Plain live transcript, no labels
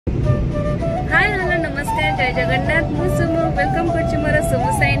जय जगन्नाथ मु सुमु वेलकम करछि मोर सुमु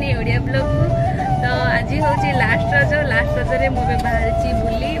साइनी ओडिया ब्लॉग को। तो आज हूँ लास्ट रज रे मु बाहर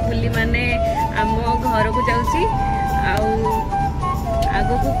बुली बुली माने आम घर को जाऊँगी आग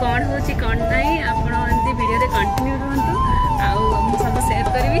को कौन हो कौन नहीं आपड़ी वीडियो कंटिन्यू रुहतु आउ सब शेयर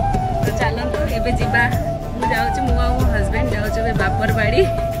करी। तो चलतु एबे जीवा मुझे मु हजबैंड जाऊँ बापर बाड़ी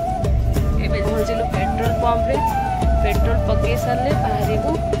एबे पहुँचलु पेट्रोल पंप रे पेट्रोल पकई सारे बाहर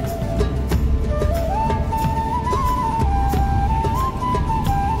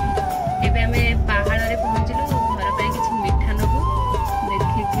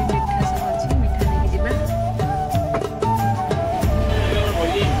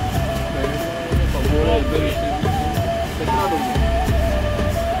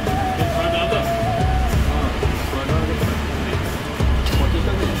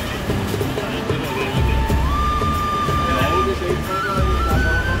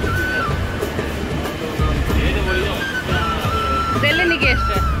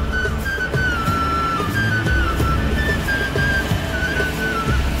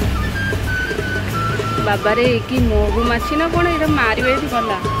बाबारे कि मोगु माछी ना कौन ये मारे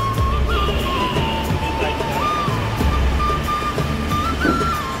गला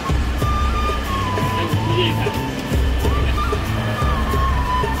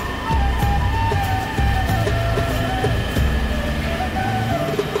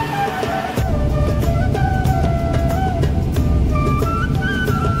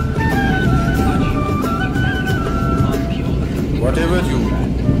Whatever you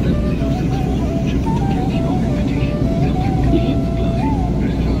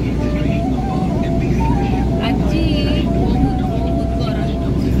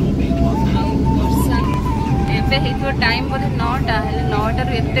टाइम बोधे 9टा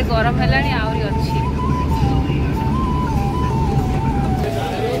 9टारू एते गरम है आहरी अच्छी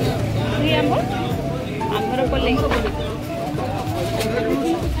आमर पल्ले तो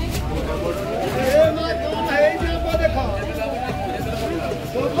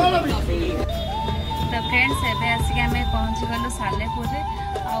फ्रेंड्स एबे आसिक आम पहुँची गलु सालेपुर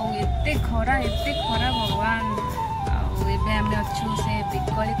एते खरा भगवान आबे आम अच्छु से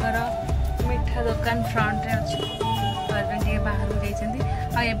बिकलिकर मिठा दुकान फ्रंट रे अच्छु हजबैंड टे बाहर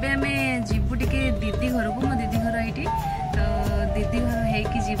जाइए आम जीवु टे दीदी घर को मो दीदी घर ये तो दीदी घर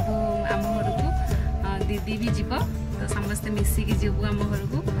होगी जीवु आम घर को दीदी भी जीव तो समस्ते मिसिकी जीवु आम घर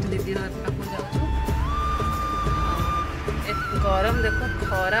को दीदी घर पाक जाऊँ गरम देखो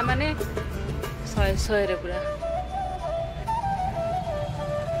खरा माने 100 रे पूरा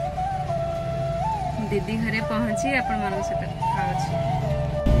दीदी घरे पहुँची आपण मान सहित कथा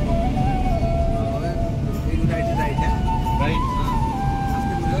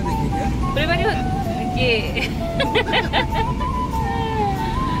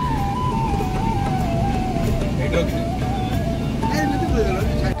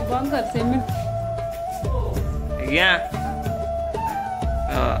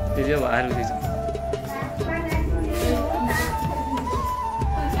बाहर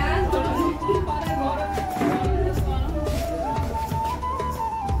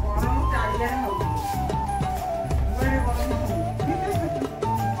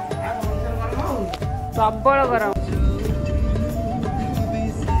प्रबल गरम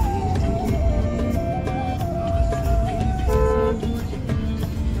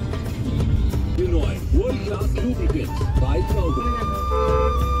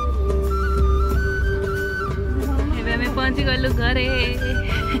पहुंची गलु घरे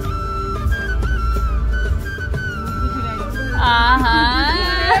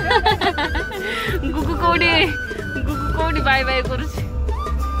गुगु कौड़ी बाय बाय करुछि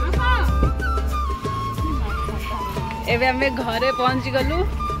एबे हमें घरे पहुंची गलु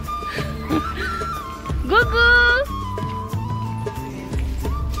गुगु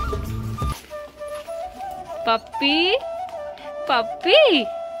पप्पी पप्पी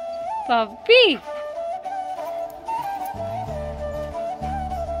पप्पी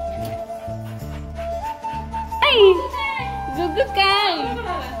गुगु काय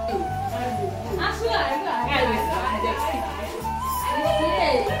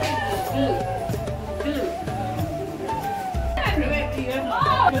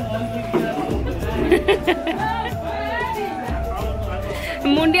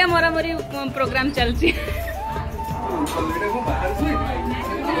मुंडिया मरामरी प्रोग्राम चलती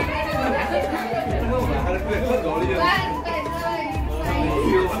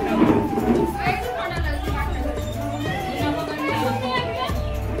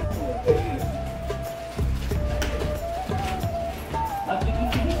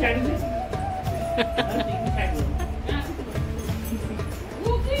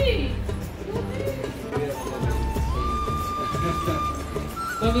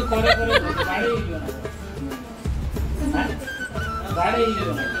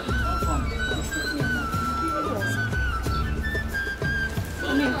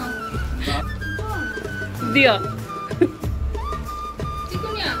दियो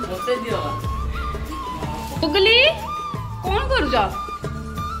उगली कौन करुच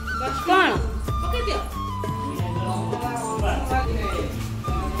कौन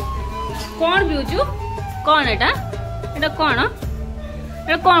कौन पिउचु कौन एटा एटा कौन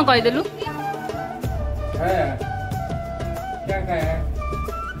एटा कौन कहिदेलु क्या खाया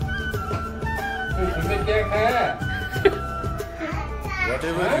तुमने क्या खाया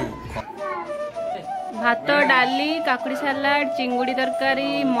भात डाली काकुड़ी सलाड चिंगुड़ी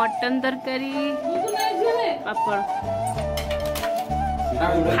तरकारी मटन तरकारी पापड़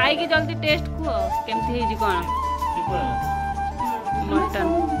खाई के जल्दी टेस्ट कुह केमती है कौन मटन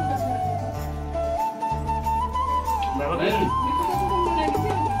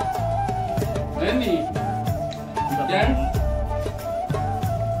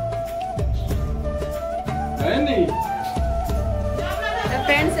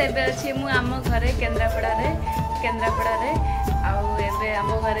फ्रेंड्स एबे अच्छी मु आम घरे केन्द्रापड़ा रे आउ एबे आम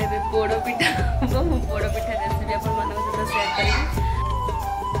घरे एबे पोड़ पिठा हम मु पोड़ पिठा रेसिपी अपन मन सहित शेयर करी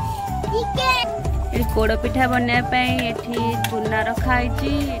पोड़ पिठा बनया पई एठी चूना रखा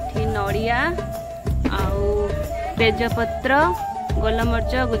आइची एठी नड़िया आउ तेजपत्र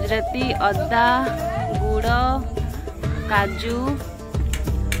गोलमरिच गुजराती अदा गुड़ काजू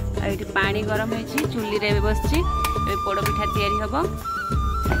ये पानी गरम होती चूली रे बसची पोड़ पिठा तैयारी हम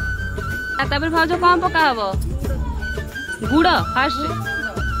तापर भाज कौन पका हम गुड़ फास्ट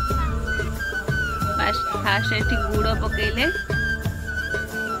एठी गुड़ पकेले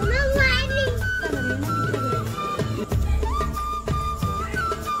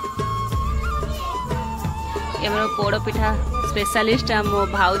एमर पोड़ पिठा स्पेशलिस्ट मो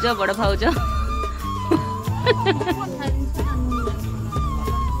भाउज बड़ भाउज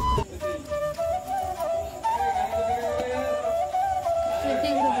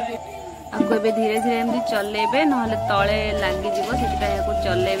आपको धीरे धीरे एमती चलेबे ना तले लगी जीव से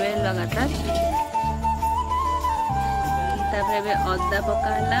चलेबे लगातार तापर अदा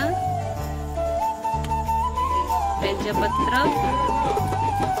पकाला तेजपत्र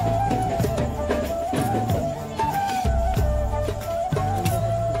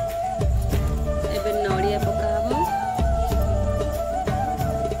नड़िया पका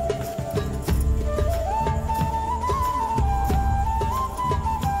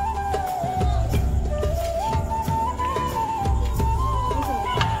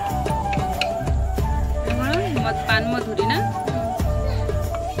पान मधुरी ना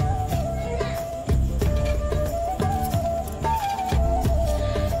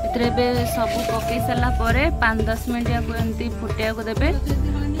सब पकई सारा 5-10 मिनट एमती फुटिया को देवे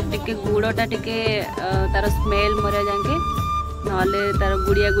टिके गुड़टा टिके तार स्मेल मरिया जाके नले तार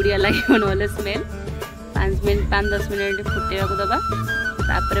गुड़िया गुड़िया लगे ना स्मेल 5-10 मिनट फुटिया को दबा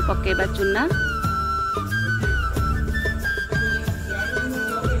तापर पकेबा चूना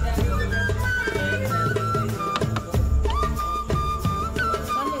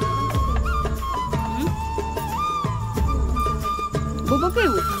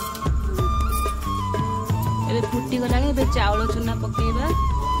पकेबू ए फुटी गला चाउल चूना पकेबा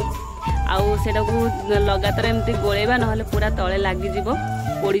आउ सेटा को लगातार एमती गोलेबा ना पूरा तले लगी जीवो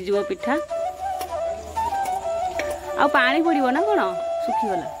पोड़ी जीवो पिठा आ पानी पड़िबो ना कोन सुखी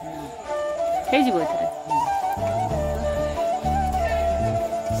गला हे जीवो एथरे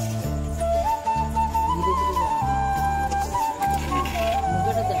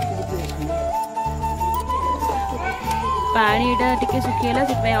पानी टिके सुखीगला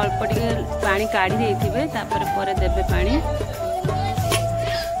से अल्प टिके पानी काढ़ी देइथिबे तापर परे देबे पानी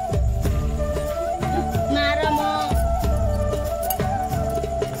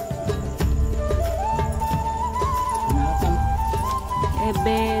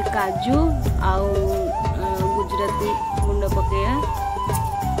एबे काजू आउ गुजराती गुंड पकेया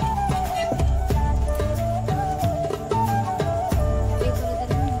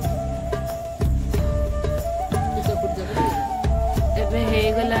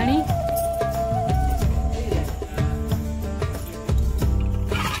गलानी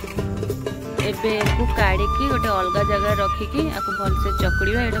एबे को काढ़ी की गोटे अलग जगह रखिकी आपको भलसे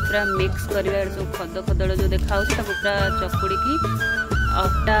चकुड़ीबा एटा पूरा मिक्स करबा सब खद खदड़ जो देखा पूरा चकुड़ी की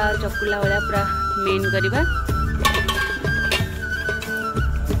अटा चकुला वाला पूरा मेन करबा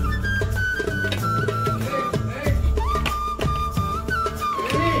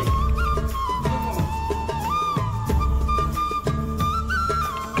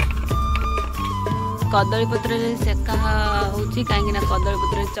कदली पत्र सेका होची काहेकि ना कदली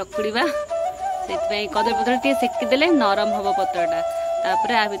पत्र चकुड़ीबा से कदली पत्र टे सेकीदेले नरम हम पत्रटा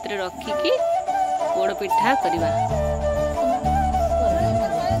तापर आ भितर रखिकी पोड़ पिठा करवा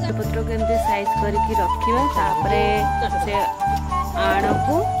पत्र को एमती साइज करके रखिबा तापरे से आण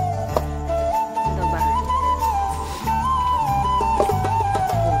को दबा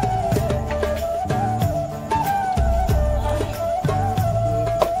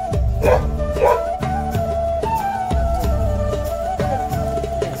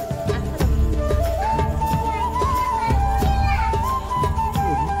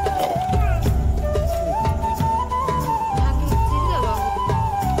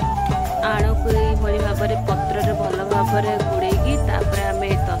पत्र भल भाव गुड़ेकी आम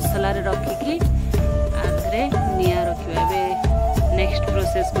तसलार रखिकी आधे निआ रखा नेक्स्ट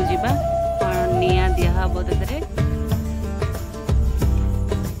प्रोसेस को जीवा कौन निआ दिहब तेरे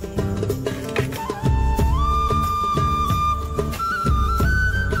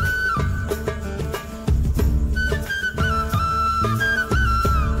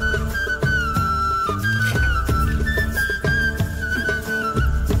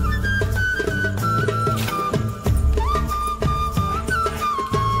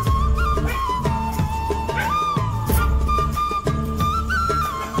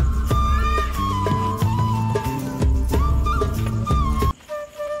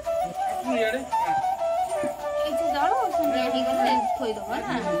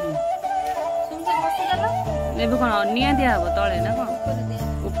ଏବେ କଣ ନିଆଁ ଦିଆ ହବ ତଳେ ନା କଣ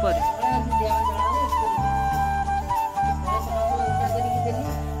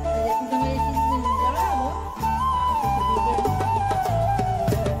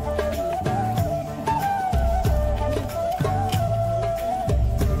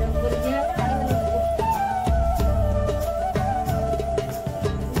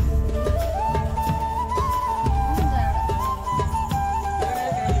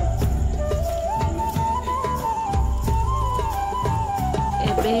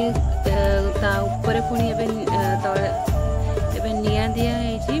ଉପରେ पुणी एबे निया दिया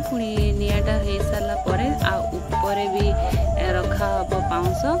है पुणी नियाटा हो सारा पर ऊपर भी रखा हम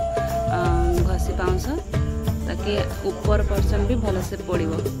पाउंस घसी पाउंस ताकि ऊपर पर्सन भी भल से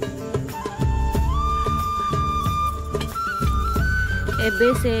पड़ो एबे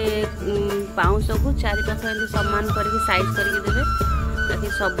से पाउंस को चारि पाख सामान करके साइज करके देवे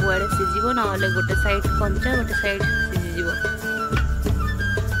ताकि सबुआड़े सीझ ना गोटे साइड कंचा गोटे साइड सीझ